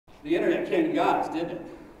The internet came and got us, didn't it?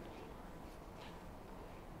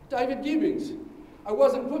 David Gibbons. I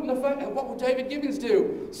wasn't putting the fact, what would David Gibbons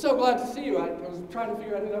do? So glad to see you. I was trying to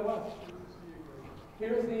figure out who that was.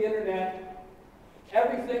 Here's the internet.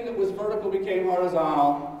 Everything that was vertical became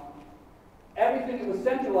horizontal. Everything that was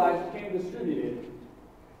centralized became distributed.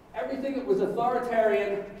 Everything that was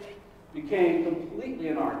authoritarian became completely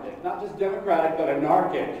anarchic. Not just democratic, but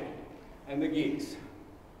anarchic. And the geeks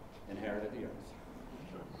inherited the earth.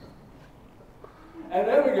 And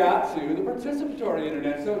then we got to the participatory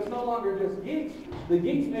internet. So it's no longer just geeks. The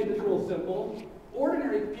geeks made the tools simple.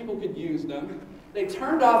 Ordinary people could use them. They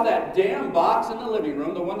turned off that damn box in the living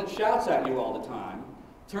room, the one that shouts at you all the time,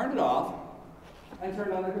 turned it off, and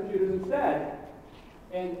turned on their computers instead.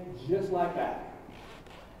 And just like that,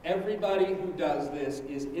 everybody who does this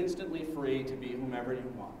is instantly free to be whomever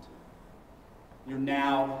you want. You're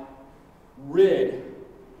now rid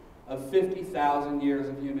of 50,000 years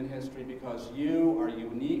of human history because you are a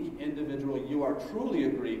unique individual. You are truly a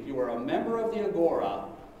Greek. You are a member of the Agora.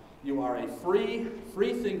 You are a free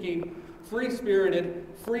thinking, free-spirited,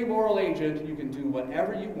 free moral agent. You can do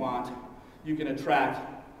whatever you want. You can attract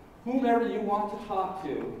whomever you want to talk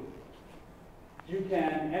to. You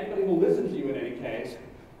can, anybody who will listen to you in any case,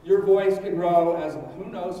 your voice can grow as who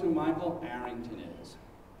knows who Michael Arrington is.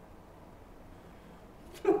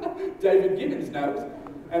 David Gibbons knows,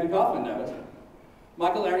 and Kaufman knows.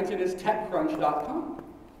 Michael Arrington is TechCrunch.com,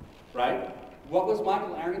 right? What was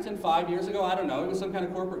Michael Arrington 5 years ago? I don't know. He was some kind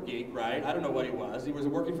of corporate geek, right? I don't know what he was. He was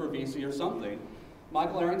working for a VC or something.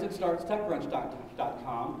 Michael Arrington starts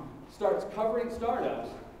TechCrunch.com, starts covering startups.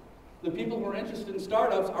 The people who are interested in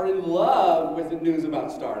startups are in love with the news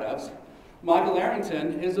about startups. Michael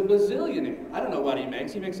Arrington is a bazillionaire. I don't know what he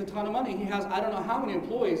makes. He makes a ton of money. He has, I don't know how many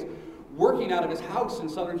employees working out of his house in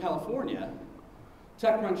Southern California.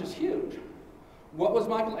 TechCrunch is huge. What was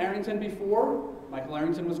Michael Arrington before? Michael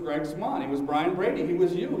Arrington was Greg Swan. He was Brian Brady. He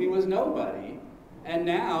was you. He was nobody. And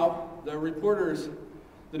now the reporters,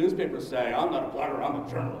 the newspapers say, I'm not a blogger, I'm a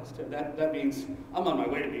journalist. That means I'm on my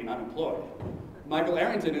way to being unemployed. Michael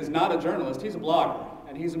Arrington is not a journalist. He's a blogger,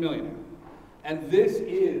 and he's a millionaire. And this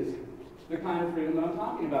is the kind of freedom that I'm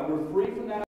talking about. We're free from that